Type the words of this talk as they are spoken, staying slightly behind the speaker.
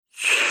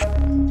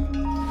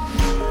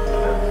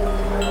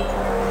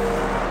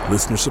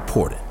Listener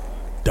supported.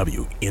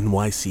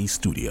 WNYC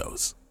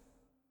Studios.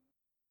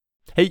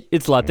 Hey,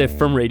 it's Latif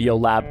from Radio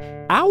Lab.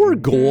 Our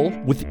goal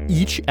with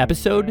each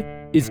episode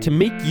is to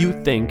make you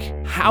think,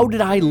 how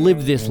did I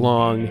live this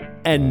long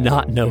and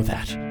not know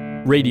that?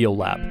 Radio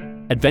Lab,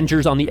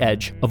 adventures on the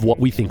edge of what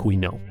we think we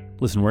know.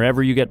 Listen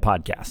wherever you get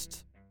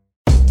podcasts.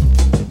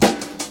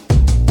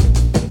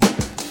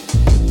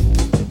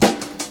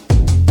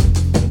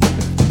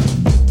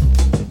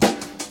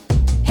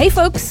 Hey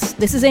folks,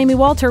 this is Amy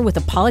Walter with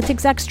a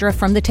Politics Extra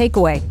from The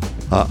Takeaway.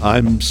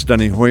 I'm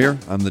Steny Hoyer.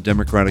 I'm the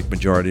Democratic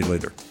Majority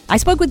Leader. I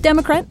spoke with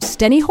Democrat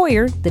Steny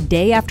Hoyer the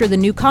day after the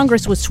new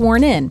Congress was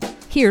sworn in.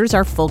 Here's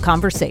our full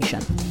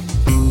conversation.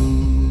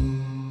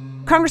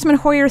 Congressman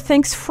Hoyer,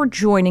 thanks for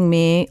joining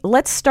me.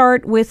 Let's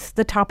start with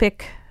the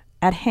topic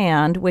at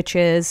hand, which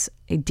is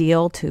a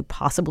deal to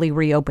possibly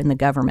reopen the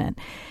government.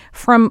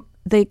 From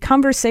the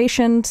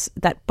conversations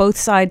that both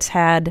sides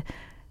had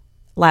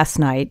last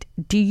night,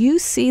 do you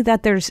see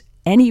that there's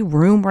any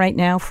room right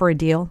now for a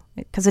deal?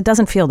 Because it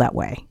doesn't feel that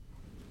way.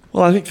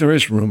 Well, I think there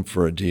is room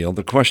for a deal.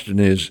 The question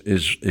is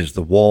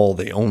the wall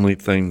the only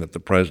thing that the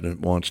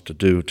president wants to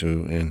do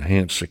to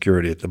enhance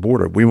security at the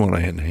border? We want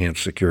to enhance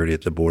security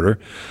at the border.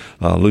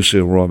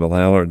 Lucille Roybal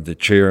Allard, the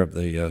chair of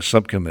the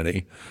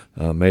subcommittee,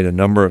 made a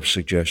number of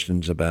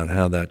suggestions about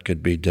how that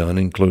could be done,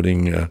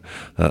 including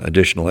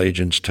additional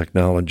agents,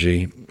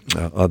 technology,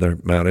 other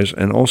matters,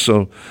 and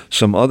also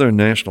some other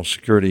national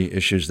security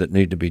issues that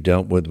need to be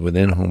dealt with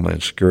within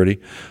Homeland Security,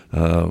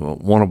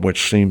 one of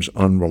which seems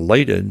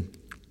unrelated.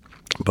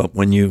 But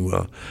when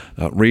you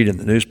read in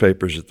the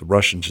newspapers that the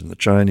Russians and the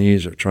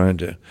Chinese are trying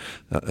to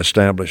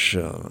establish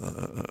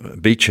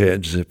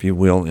beachheads, if you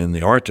will, in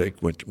the Arctic,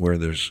 where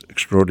there's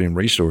extraordinary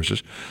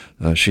resources,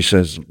 she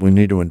says we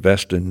need to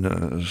invest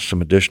in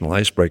some additional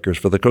icebreakers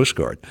for the Coast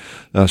Guard,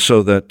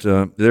 so that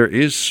there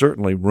is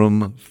certainly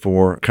room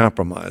for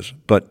compromise.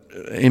 But,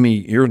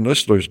 Amy, your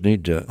listeners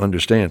need to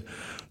understand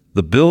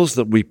the bills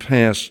that we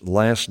passed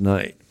last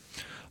night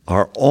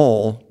are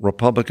all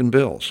Republican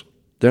bills.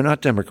 They're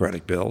not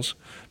Democratic bills.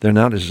 They're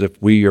not as if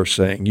we are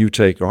saying, you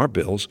take our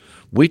bills.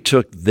 We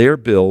took their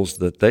bills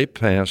that they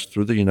passed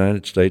through the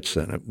United States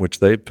Senate,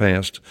 which they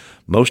passed,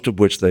 most of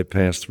which they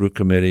passed through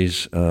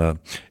committees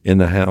in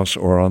the House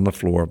or on the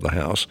floor of the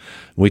House.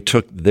 We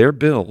took their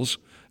bills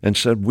and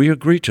said, we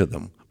agree to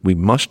them. We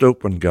must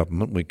open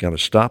government. We've got to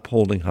stop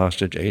holding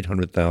hostage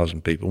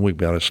 800,000 people. We've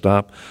got to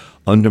stop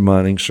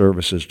undermining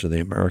services to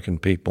the American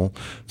people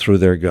through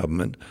their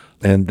government.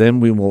 And then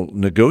we will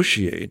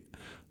negotiate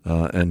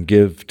and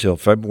give till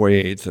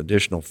February 8th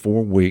additional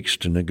 4 weeks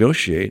to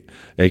negotiate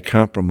a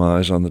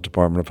compromise on the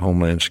Department of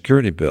Homeland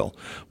Security bill.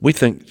 We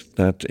think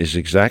that is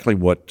exactly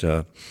what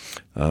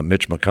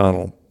Mitch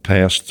McConnell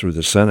passed through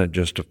the Senate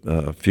just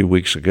a few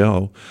weeks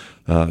ago.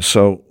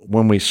 So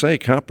when we say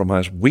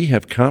compromise, we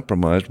have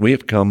compromised. We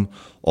have come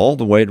all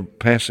the way to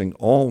passing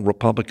all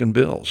Republican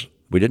bills.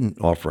 We didn't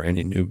offer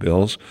any new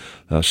bills.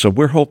 So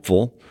we're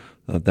hopeful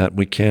that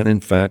we can, in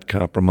fact,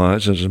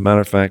 compromise. As a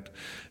matter of fact,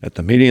 at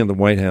the meeting of the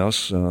White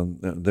House,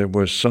 there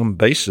was some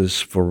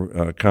basis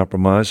for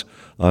compromise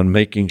on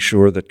making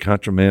sure that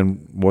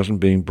contraband wasn't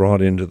being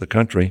brought into the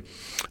country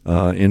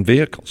in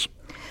vehicles.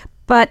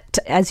 But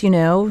as you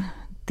know,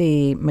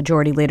 the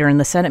majority leader in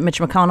the Senate, Mitch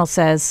McConnell,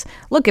 says,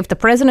 look, if the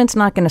president's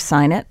not going to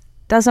sign it,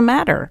 doesn't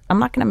matter. I'm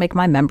not going to make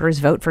my members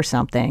vote for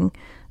something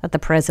that the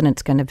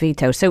president's going to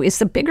veto. So is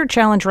the bigger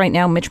challenge right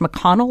now Mitch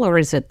McConnell, or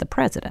is it the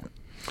president?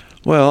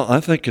 Well, I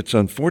think it's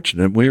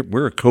unfortunate.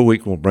 We're a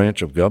co-equal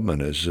branch of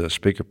government, as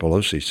Speaker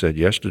Pelosi said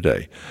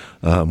yesterday.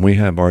 We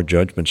have our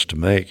judgments to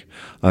make.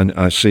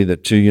 I see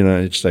that 2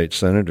 United States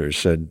senators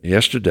said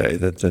yesterday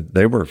that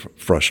they were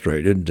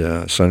frustrated.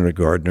 Senator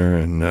Gardner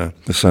and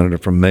the senator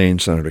from Maine,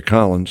 Senator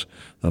Collins,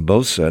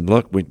 both said,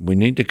 look, we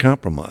need to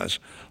compromise.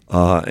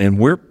 And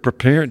we're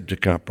prepared to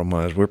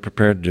compromise. We're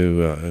prepared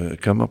to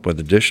come up with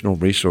additional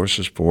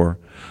resources for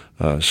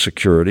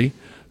security.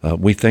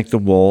 We think the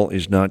wall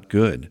is not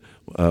good.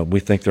 We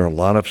think there are a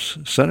lot of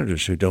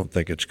senators who don't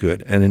think it's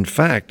good. And in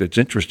fact, it's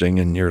interesting,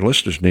 and your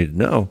listeners need to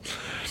know,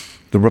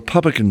 the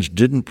Republicans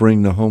didn't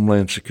bring the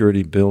Homeland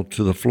Security bill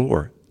to the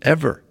floor,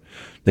 ever.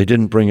 They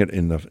didn't bring it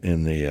in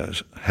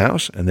the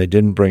House, and they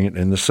didn't bring it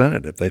in the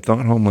Senate. If they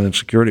thought Homeland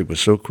Security was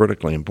so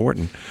critically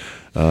important,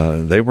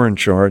 they were in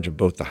charge of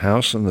both the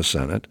House and the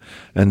Senate,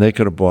 and they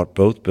could have brought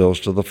both bills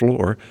to the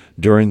floor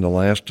during the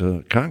last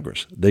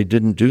Congress. They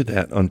didn't do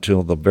that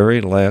until the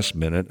very last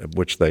minute, at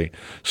which they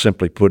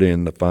simply put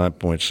in the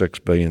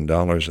 $5.6 billion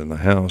in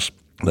the House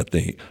that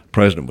the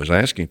president was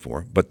asking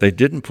for. But they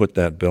didn't put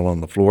that bill on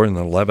the floor in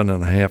the 11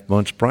 and a half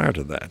months prior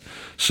to that.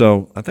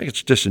 So I think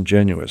it's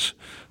disingenuous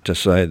to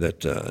say that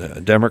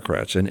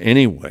Democrats in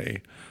any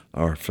way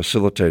are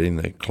facilitating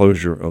the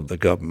closure of the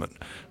government.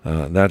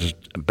 That is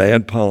a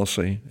bad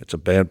policy. It's a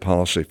bad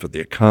policy for the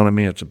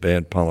economy. It's a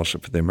bad policy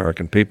for the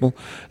American people.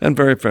 And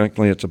very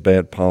frankly, it's a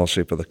bad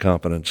policy for the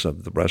confidence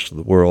of the rest of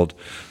the world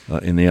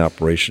in the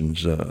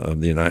operations of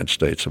the United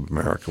States of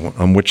America,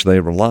 on which they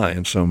rely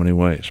in so many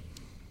ways.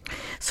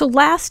 So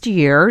last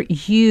year,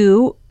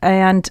 you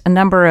and a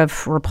number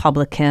of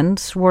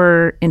Republicans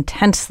were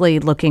intensely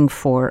looking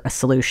for a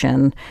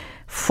solution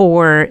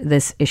for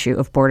this issue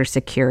of border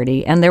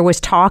security. And there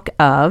was talk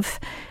of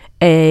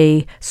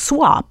a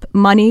swap,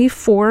 money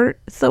for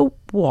the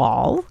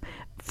wall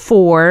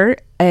for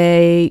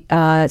a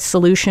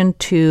solution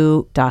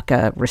to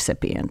DACA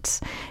recipients.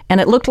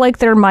 And it looked like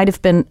there might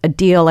have been a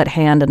deal at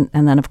hand,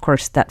 and then, of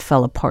course, that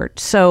fell apart.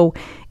 So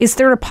is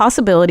there a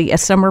possibility,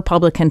 as some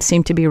Republicans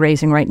seem to be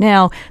raising right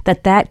now,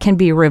 that that can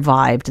be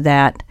revived,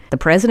 that the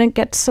president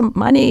gets some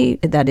money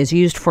that is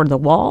used for the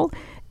wall,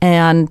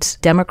 and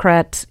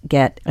Democrats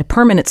get a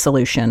permanent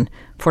solution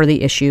for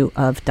the issue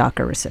of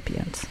DACA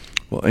recipients?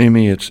 Well,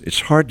 Amy, it's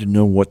hard to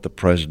know what the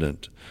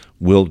president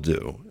will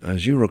do.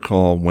 As you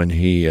recall, when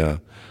he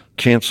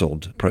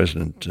canceled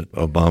President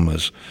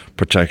Obama's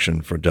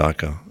protection for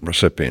DACA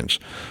recipients,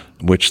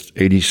 which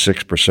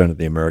 86% of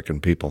the American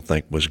people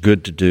think was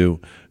good to do,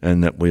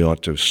 and that we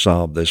ought to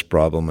solve this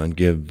problem and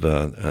give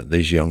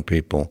these young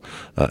people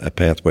a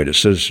pathway to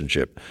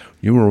citizenship.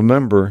 You will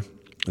remember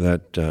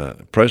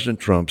that President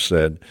Trump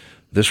said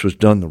this was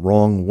done the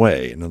wrong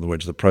way. In other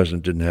words, the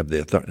president didn't have the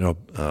authority,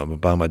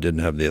 Obama didn't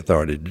have the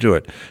authority to do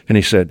it. And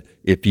he said,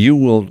 if you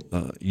will,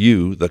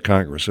 you, the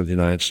Congress of the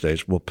United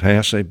States, will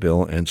pass a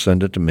bill and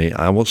send it to me,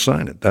 I will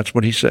sign it. That's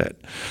what he said.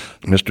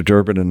 Mr.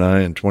 Durbin and I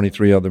and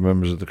 23 other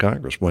members of the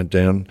Congress went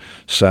down,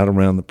 sat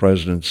around the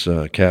president's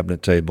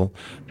cabinet table,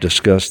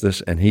 discussed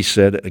this, and he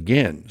said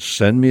again,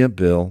 send me a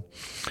bill,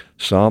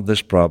 solve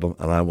this problem,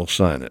 and I will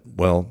sign it.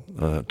 Well,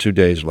 2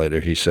 days later,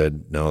 he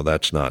said, no,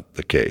 that's not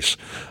the case.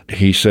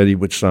 He said he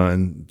would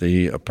sign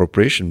the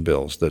appropriation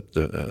bills that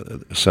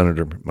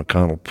Senator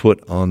McConnell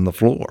put on the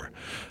floor,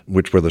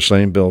 which were the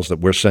same bills that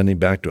we're sending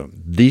back to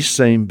him. These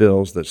same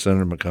bills that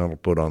Senator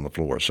McConnell put on the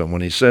floor. So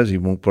when he says he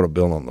won't put a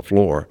bill on the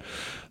floor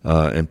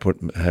and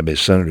have his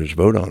senators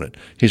vote on it,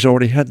 he's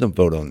already had them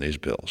vote on these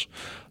bills.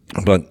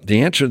 But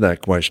the answer to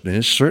that question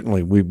is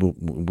certainly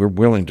we're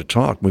willing to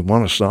talk. We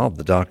want to solve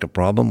the DACA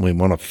problem. We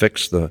want to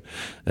fix the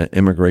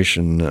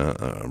immigration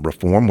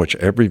reform, which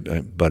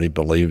everybody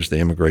believes the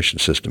immigration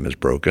system is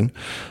broken.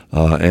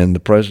 And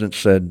the president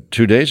said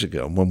 2 days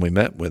ago when we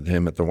met with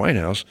him at the White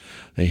House,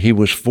 he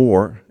was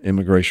for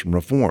immigration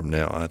reform.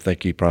 Now, I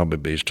think he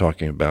probably is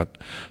talking about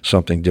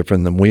something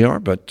different than we are,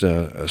 but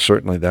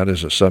certainly that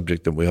is a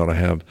subject that we ought to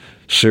have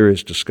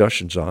serious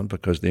discussions on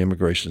because the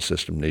immigration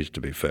system needs to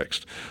be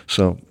fixed.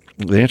 So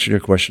the answer to your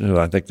question is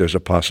I think there's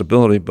a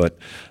possibility, but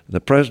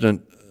the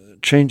president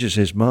changes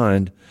his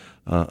mind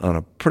on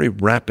a pretty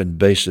rapid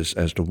basis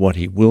as to what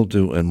he will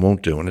do and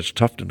won't do, and it's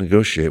tough to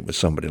negotiate with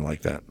somebody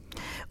like that.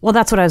 Well,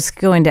 that's what I was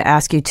going to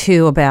ask you,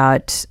 too,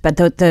 about. But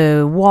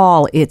the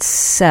wall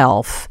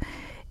itself,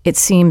 it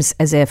seems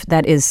as if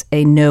that is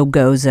a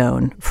no-go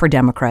zone for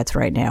Democrats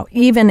right now.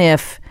 Even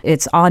if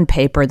it's on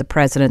paper, the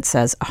president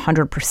says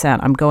 100%,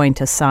 I'm going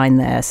to sign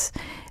this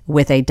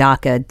with a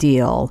DACA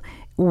deal.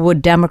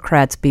 Would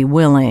Democrats be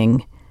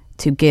willing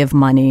to give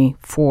money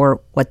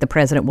for what the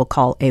president will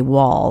call a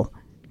wall?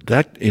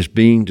 That is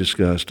being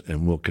discussed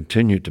and will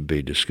continue to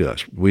be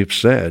discussed. We've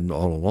said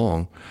all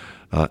along,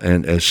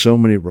 and as so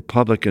many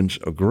Republicans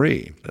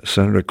agree,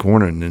 Senator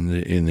Cornyn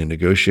in the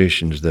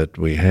negotiations that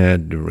we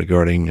had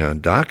regarding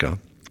DACA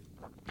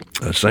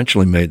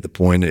essentially made the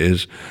point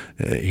is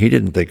he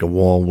didn't think a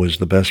wall was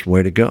the best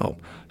way to go.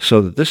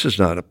 So that this is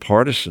not a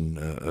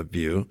partisan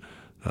view,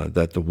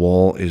 that the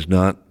wall is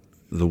not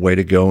the way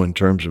to go in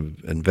terms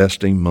of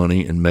investing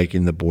money and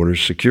making the borders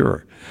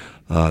secure.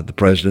 The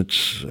president,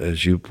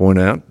 as you point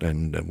out,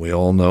 and we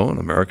all know, and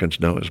Americans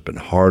know, has been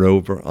hard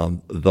over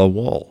on the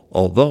wall.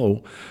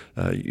 Although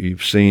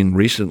you've seen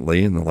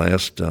recently in the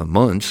last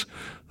months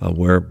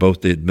where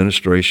both the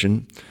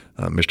administration,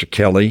 Mr.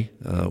 Kelly,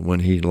 when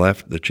he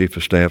left the chief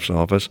of staff's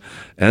office,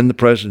 and the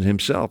president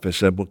himself has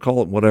said, well,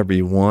 call it whatever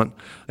you want.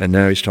 And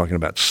now he's talking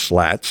about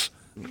slats,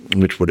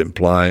 which would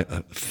imply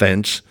a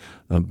fence.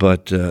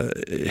 But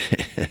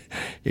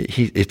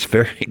it's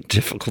very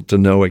difficult to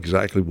know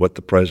exactly what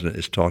the president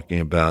is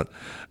talking about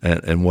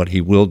and what he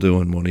will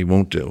do and what he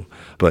won't do.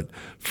 But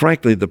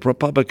frankly, the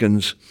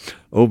Republicans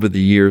over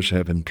the years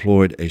have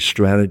employed a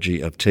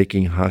strategy of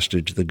taking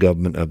hostage the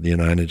government of the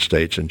United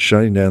States and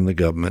shutting down the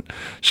government,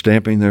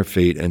 stamping their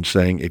feet and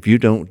saying, if you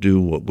don't do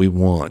what we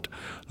want,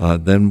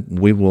 then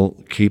we will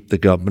keep the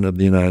government of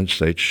the United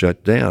States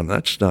shut down.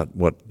 That's not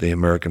what the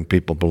American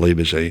people believe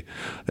is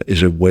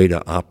a way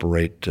to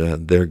operate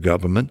their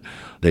government.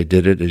 They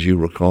did it, as you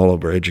recall,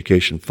 over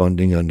education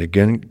funding under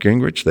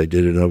Gingrich. They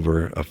did it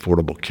over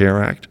Affordable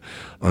Care Act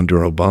under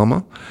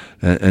Obama.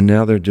 And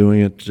now they're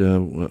doing it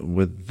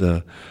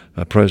with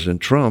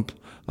President Trump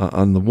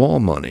on the wall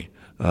money.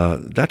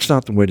 That's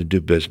not the way to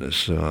do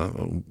business.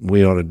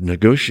 We ought to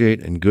negotiate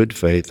in good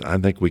faith. I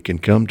think we can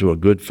come to a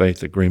good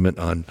faith agreement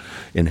on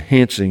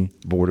enhancing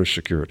border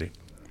security.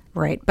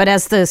 Right. But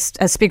as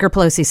Speaker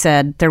Pelosi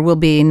said, there will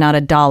be not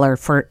a dollar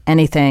for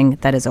anything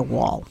that is a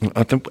wall.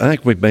 I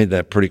think we've made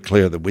that pretty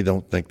clear that we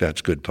don't think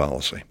that's good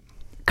policy.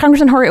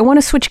 Congressman Hoyer, I want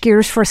to switch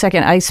gears for a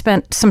second. I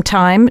spent some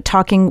time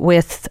talking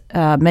with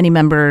many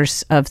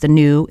members of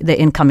the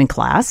incoming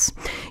class.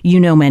 You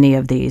know many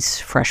of these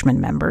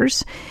freshman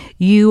members.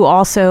 You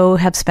also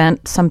have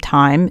spent some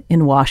time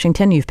in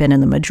Washington. You've been in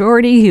the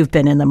majority. You've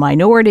been in the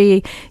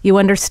minority. You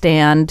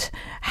understand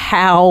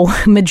how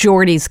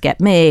majorities get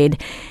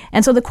made.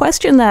 And so the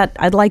question that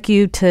I'd like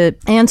you to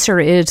answer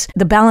is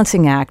the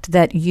balancing act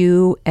that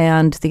you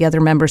and the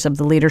other members of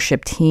the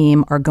leadership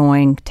team are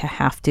going to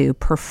have to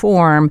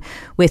perform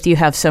with. You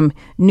have some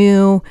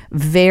new,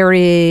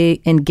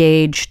 very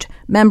engaged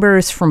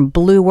members from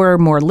bluer,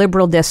 more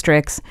liberal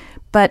districts,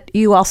 but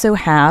you also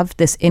have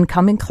this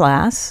incoming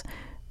class,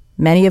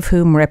 many of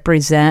whom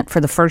represent,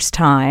 for the first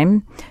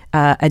time,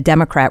 a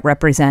Democrat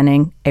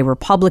representing a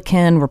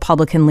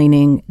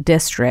Republican-leaning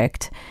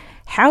district.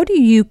 How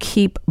do you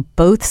keep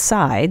both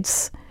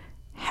sides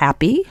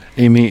happy?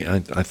 Amy,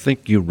 I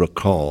think you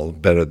recall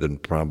better than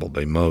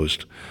probably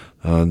most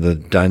the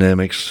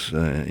dynamics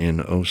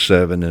in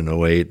 07 and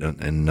 08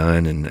 and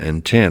 9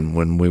 and 10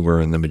 when we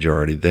were in the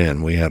majority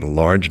then. We had a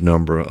large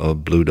number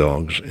of blue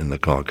dogs in the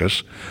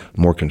caucus,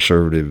 more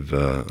conservative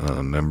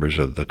members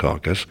of the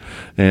caucus,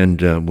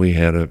 and we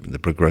had the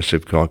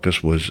progressive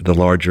caucus was the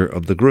larger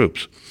of the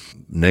groups.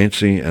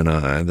 Nancy and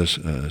I,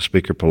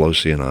 Speaker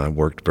Pelosi and I,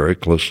 worked very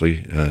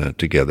closely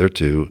together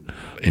to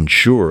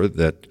ensure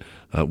that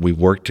we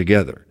worked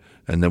together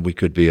and that we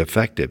could be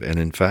effective. And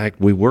in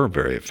fact, we were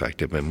very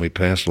effective, and we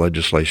passed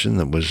legislation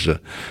that was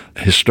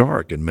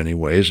historic in many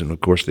ways. And of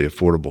course, the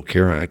Affordable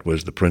Care Act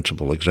was the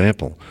principal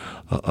example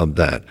of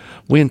that.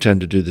 We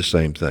intend to do the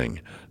same thing.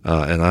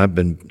 And I've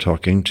been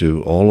talking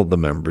to all of the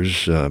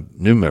members,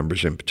 new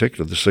members in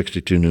particular, the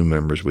 62 new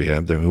members we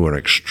have there who are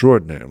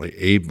extraordinarily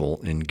able,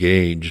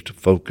 engaged,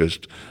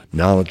 focused,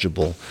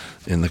 knowledgeable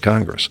in the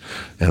Congress.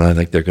 And I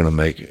think they're going to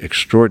make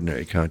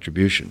extraordinary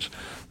contributions.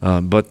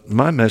 But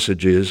my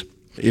message is,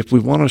 if we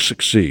want to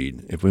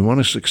succeed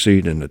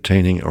in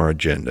attaining our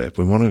agenda, if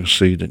we want to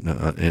succeed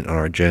in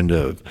our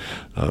agenda of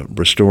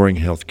restoring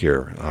health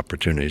care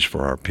opportunities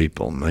for our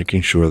people,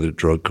 making sure that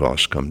drug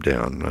costs come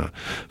down,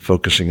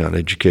 focusing on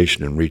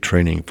education and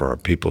retraining for our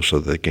people so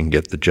they can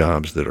get the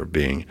jobs that are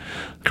being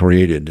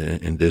created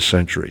in this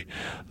century,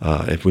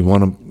 if we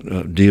want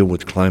to deal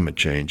with climate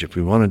change, if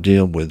we want to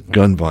deal with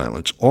gun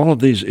violence, all of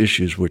these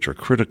issues which are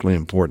critically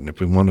important,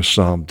 if we want to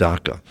solve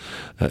DACA,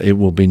 it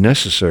will be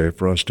necessary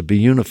for us to be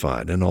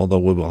unified. And although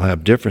we will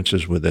have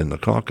differences within the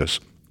caucus,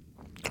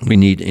 we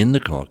need in the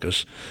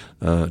caucus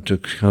to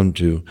come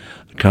to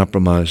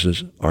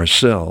compromises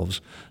ourselves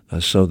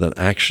so that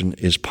action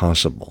is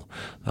possible.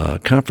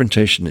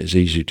 Confrontation is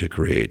easy to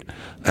create.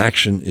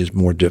 Action is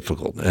more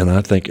difficult. And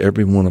I think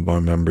every one of our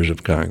members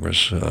of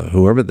Congress,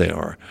 whoever they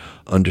are,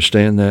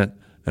 understand that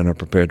and are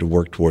prepared to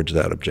work towards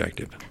that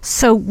objective.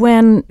 So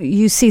when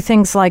you see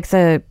things like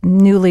the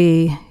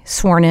newly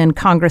sworn-in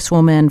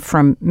Congresswoman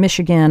from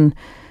Michigan,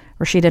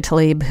 Rashida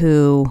Tlaib,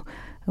 who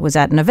was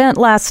at an event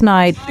last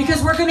night.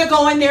 Because we're going to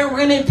go in there, we're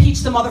going to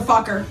impeach the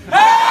motherfucker.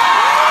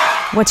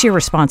 What's your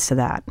response to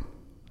that?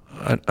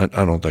 I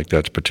don't think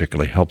that's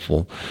particularly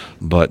helpful,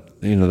 but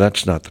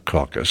that's not the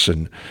caucus.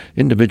 And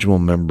individual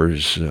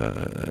members,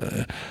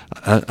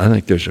 I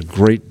think there's a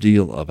great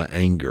deal of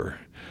anger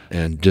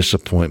and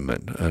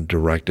disappointment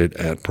directed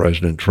at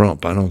President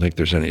Trump. I don't think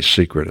there's any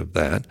secret of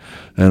that,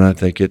 and I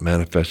think it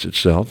manifests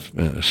itself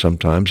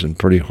sometimes in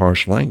pretty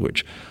harsh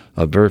language.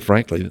 Very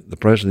frankly, the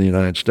President of the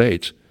United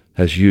States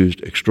has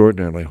used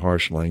extraordinarily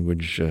harsh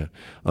language,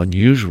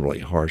 unusually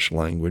harsh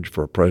language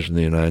for a President of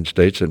the United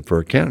States and for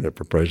a candidate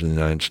for President of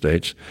the United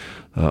States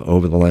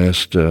over the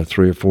last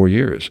 3 or 4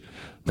 years.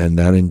 And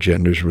that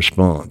engenders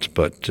response.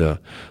 But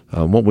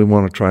what we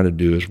want to try to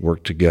do is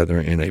work together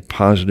in a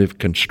positive,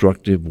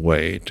 constructive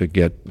way to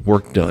get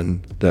work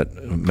done that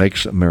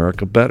makes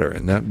America better.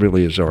 And that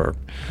really is our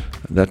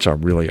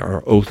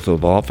oath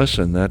of office,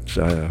 and that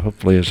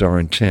hopefully is our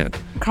intent.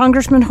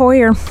 Congressman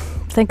Hoyer,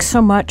 thanks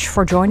so much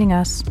for joining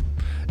us.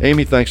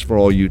 Amy, thanks for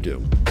all you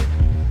do.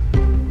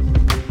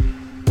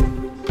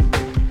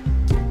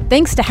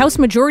 Thanks to House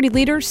Majority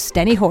Leader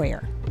Steny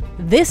Hoyer.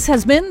 This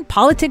has been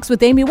Politics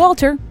with Amy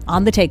Walter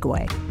on The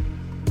Takeaway.